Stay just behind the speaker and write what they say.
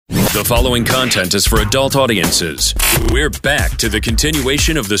The following content is for adult audiences. We're back to the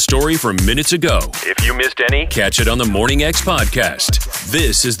continuation of the story from minutes ago. If you missed any, catch it on the Morning X podcast.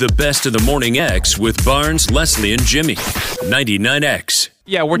 This is the best of the Morning X with Barnes, Leslie, and Jimmy. 99X.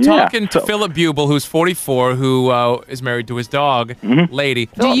 Yeah, we're talking to Philip Buble, who's 44, who is married to his dog, Lady.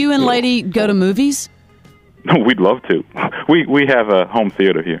 Do you and Lady go to movies? We'd love to. We have a home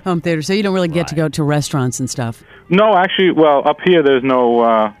theater here. Home theater, so you don't really get to go to restaurants and stuff. No, actually, well, up here there's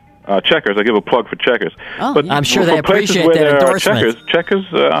no Checkers. I give a plug for Checkers. Oh, but I'm sure for they appreciate places where that there are endorsement. Checkers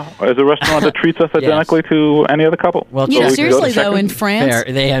is a restaurant that treats us identically to any other couple. Well, Yeah, we seriously can go to though, in Checkers. France,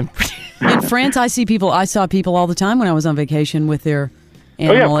 in in France, I saw people all the time when I was on vacation with their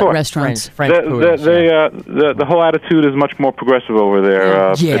animal of at course. restaurants. French poodles, The whole attitude is much more progressive over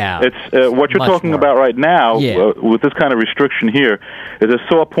there. Yeah. It's what you're Much talking more. about right now Yeah. with this kind of restriction here is a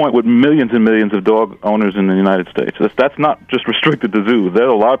sore point with millions and millions of dog owners in the United States. That's not just restricted to zoos. There are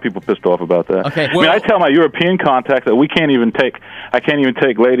a lot of people pissed off about that. Okay. I mean, I tell my European contacts that I can't even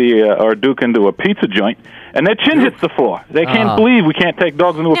take Lady or Duke into a pizza joint, and their chin hits the floor. They can't believe we can't take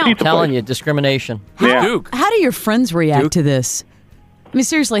dogs into a pizza telling place. you, discrimination. Yeah. Duke. How do your friends react to this? I mean,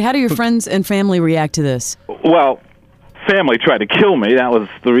 seriously, how do your friends and family react to this? Well, family tried to kill me. That was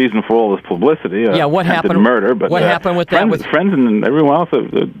the reason for all this publicity. Yeah, what attempted happened? Murder. But What happened with that? Friends and everyone else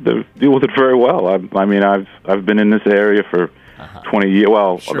they deal with it very well. I mean, I've been in this area for 20 years.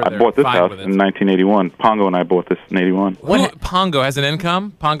 Well, Sure, I they're bought this fine house with it. in 1981. Pongo and I bought this in 81. Pongo has an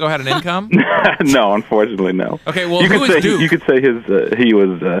income? Pongo had an income? No, unfortunately, no. Okay, well, you who could is say Duke? you could say he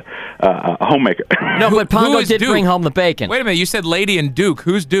was a homemaker. No, but Who Pongo is did Duke? bring home the bacon. Wait a minute, you said Lady and Duke.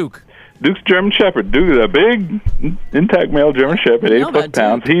 Who's Duke? Duke's German Shepherd. Duke is a big, intact male German Shepherd, 80 plus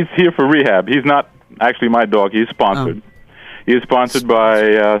pounds. He's here for rehab. He's not actually my dog. He's sponsored. He is sponsored by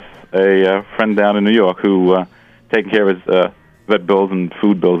a friend down in New York who taking care of his vet bills and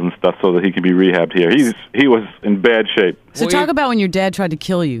food bills and stuff so that he can be rehabbed here. He was in bad shape. So talk about when your dad tried to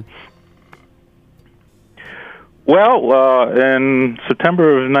kill you. Well, in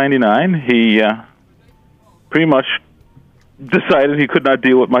September of '99, he pretty much decided he could not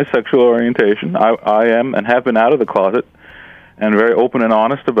deal with my sexual orientation. I am and have been out of the closet and very open and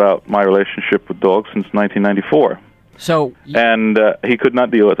honest about my relationship with dogs since 1994. So, And he could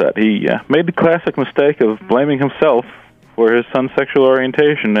not deal with that. He made the classic mistake of blaming himself for his son's sexual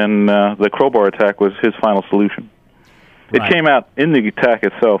orientation, and the crowbar attack was his final solution. Right. It came out in the attack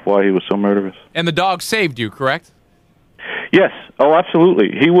itself why he was so murderous. And the dog saved you, correct? Yes. Oh,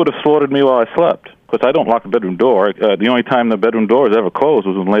 absolutely. He would have slaughtered me while I slept, because I don't lock the bedroom door. The only time the bedroom door was ever closed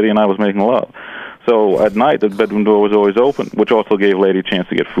was when Lady and I was making love. So at night, the bedroom door was always open, which also gave Lady a chance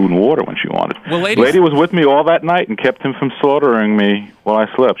to get food and water when she wanted. Well, Lady was with me all that night and kept him from slaughtering me while I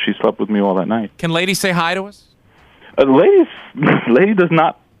slept. She slept with me all that night. Can Lady say hi to us? Lady does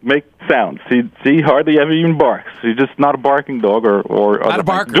not make sounds. She hardly ever even barks. She's just not a barking dog or Not a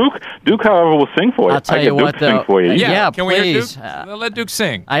barker. Duke, however, will sing for you. I'll tell I you get what, Duke to sing though. for you. Yeah, Can we hear please. Duke? Let Duke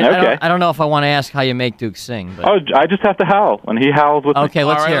sing. Okay. I don't know if I want to ask how you make Duke sing. But. Oh, I just have to howl, and he howls with me. Okay,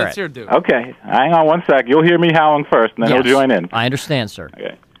 let's All right, hear let's it. hear Duke. Okay, hang on one sec. You'll hear me howling first, and then Yes, he'll join in. I understand, sir.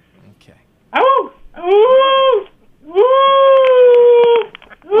 Okay. Okay. Ow! Ooh!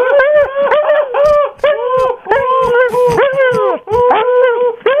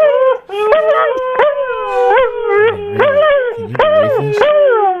 Can you believe this?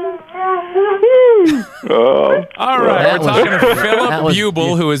 Oh. All right, That we're was- talking to Philip that was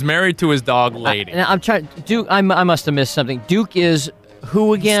Buble, who is married to his dog, Lady. Now, I'm trying. Duke, I must have missed something. Duke is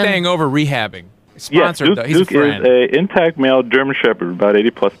who again? Staying over rehabbing. Yes, Sponsored, though. He's Duke a friend. is an intact male German Shepherd, about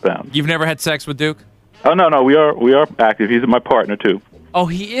 80 plus pounds. You've never had sex with Duke? Oh no, we are active. He's my partner too. Oh,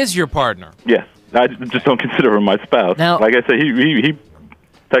 he is your partner. Yes, I just don't consider him my spouse. Now- like I say, he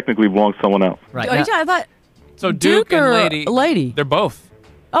technically belongs to someone else. Right. Oh, now- I thought So Duke, Duke or and Lady, they're both.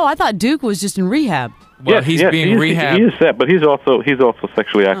 Oh, I thought Duke was just in rehab. Well, yes, he's yes, being rehabbed. He is set, but he's also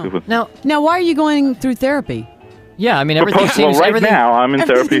sexually active with me. now, Now, why are you going through therapy? yeah. I mean, For everything post- seems. well, right everything, now, I'm in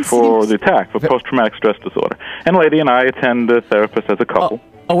therapy everything for seems- the attack, for post-traumatic stress disorder. And Lady and I attend a therapist as a couple.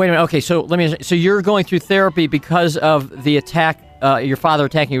 Oh, wait a minute. Okay, so let me. So you're going through therapy because of the attack, your father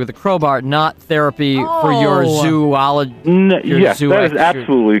attacking you with a crowbar, not therapy for your Oh. zoology. Yes, that is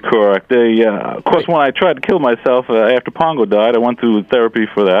absolutely correct. Of course, when I tried to kill myself after Pongo died, I went through therapy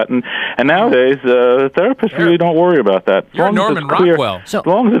for that. And nowadays, therapists really don't worry about that. As You're long as Norman it's clear- Rockwell. So- As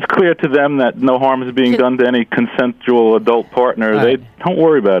long as it's clear to them that no harm is being done to any consensual adult partner, Right. they don't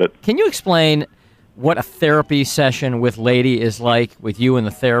worry about it. Can you explain what a therapy session with Lady is like, with you and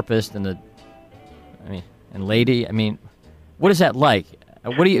the therapist and Lady? I mean, what is that like?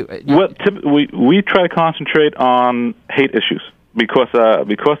 What do you? Well, we try to concentrate on hate issues. because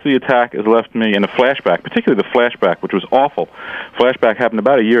the attack has left me in a flashback, particularly the flashback, which was awful. Flashback happened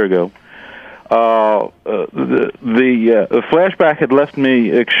about a year ago. The flashback had left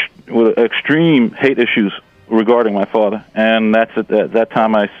me with extreme hate issues regarding my father, and that's at that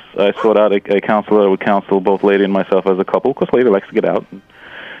time I sought out a counselor that would counsel both Lady and myself as a couple, because Lady likes to get out.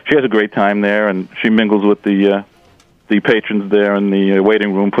 She has a great time there, and she mingles with the patrons there in the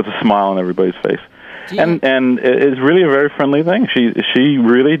waiting room, puts a smile on everybody's face. And it's really a very friendly thing. She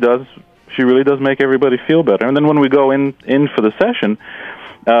really does make everybody feel better. And then when we go in for the session,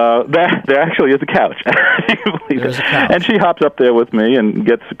 there actually is a couch. There's a couch. And she hops up there with me and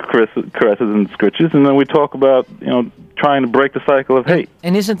gets caresses and scritches, and then we talk about trying to break the cycle of hate.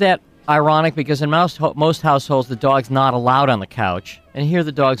 And isn't that ironic? Because in most households, the dog's not allowed on the couch, and here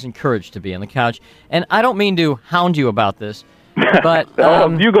the dog's encouraged to be on the couch. And I don't mean to hound you about this, but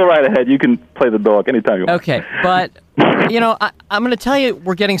you go right ahead. You can play the dog anytime you want. Okay, but I'm going to tell you,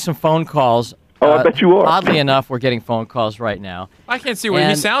 we're getting some phone calls. Oh, I bet you are. Oddly enough, we're getting phone calls right now. I can't see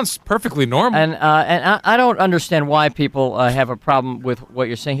he sounds perfectly normal. And I don't understand why people have a problem with what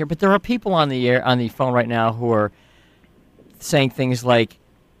you're saying here, but there are people on the phone right now who are saying things like,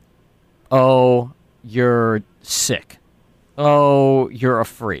 "Oh, you're sick. Oh, you're a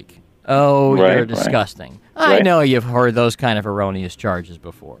freak. Oh, you're disgusting." I know you've heard those kind of erroneous charges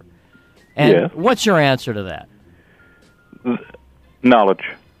before. And what's your answer to that? Knowledge.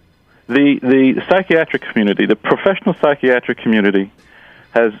 The psychiatric community, the professional psychiatric community,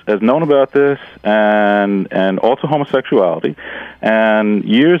 has known about this, and also homosexuality. And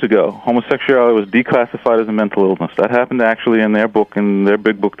years ago, homosexuality was declassified as a mental illness. That happened actually in their book, in their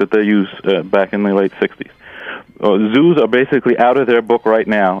big book that they used back in the late 60s. Zoos are basically out of their book right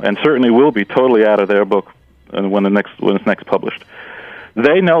now, and certainly will be totally out of their book when it's next published.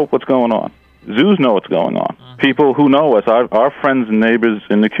 They know what's going on. Zoos know what's going on. People who know us, our friends and neighbors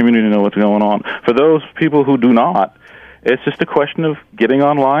in the community know what's going on. For those people who do not, it's just a question of getting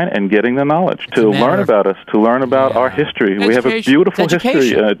online and getting the knowledge to learn about us, to learn about our history. We have a beautiful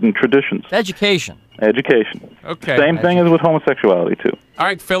history and traditions. Education. Okay. Same thing as with homosexuality, too. All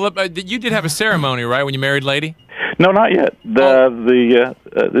right, Philip, you did have a ceremony, right, when you married Lady? No, not yet.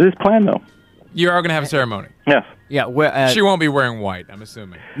 It is planned, though. You are going to have a ceremony? Yes. Yeah. She won't be wearing white, I'm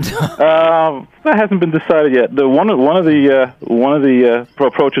assuming. That hasn't been decided yet. One of the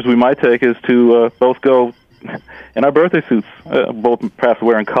approaches we might take is to both go in our birthday suits, both perhaps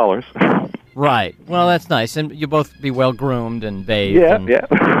wearing collars. Right. Well, that's nice, and you'll both be well groomed and bathed. Yeah.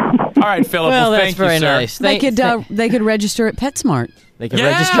 All right, Philip. Well, thank you, very sir. Nice. They could register at PetSmart. They could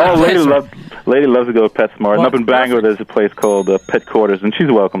register. Oh, Lady loves to go to PetSmart. And up in Bangor, there's a place called Pet Quarters, and she's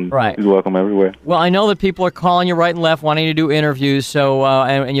welcome. Right. She's welcome everywhere. Well, I know that people are calling you right and left, wanting to do interviews. So,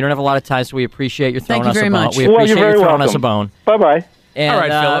 and you don't have a lot of time, so we appreciate you throwing us a bone. Much. We appreciate you throwing us a bone. Bye-bye. And, all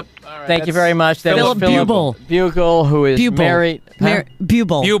right, Philip. All right, thank you very much. That Philip Buble. Bugle, who is married.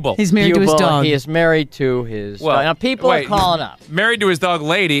 Buble. He's married to his dog. He is married to his dog. Now, people are calling up. Married to his dog,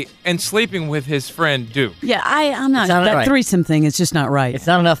 Lady, and sleeping with his friend, Duke. Yeah, I'm not. That threesome thing is just not right. It's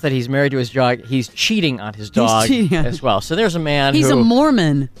not enough that he's married to his dog. He's cheating on his dog as well. So there's a man He's a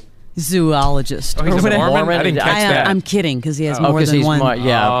Mormon zoologist. Oh, he's a Mormon? I didn't catch that. I'm kidding, because he has more than one.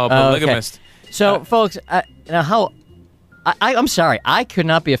 Oh, polygamist. Okay. So, folks, now I'm sorry. I could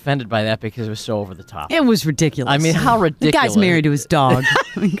not be offended by that because it was so over the top. It was ridiculous. I mean, how ridiculous. The guy's married to his dog.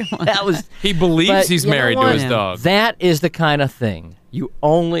 I mean, come on. He believes he's married to his dog. That is the kind of thing you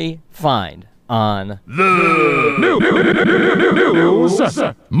only find on the News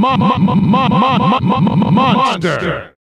Monster.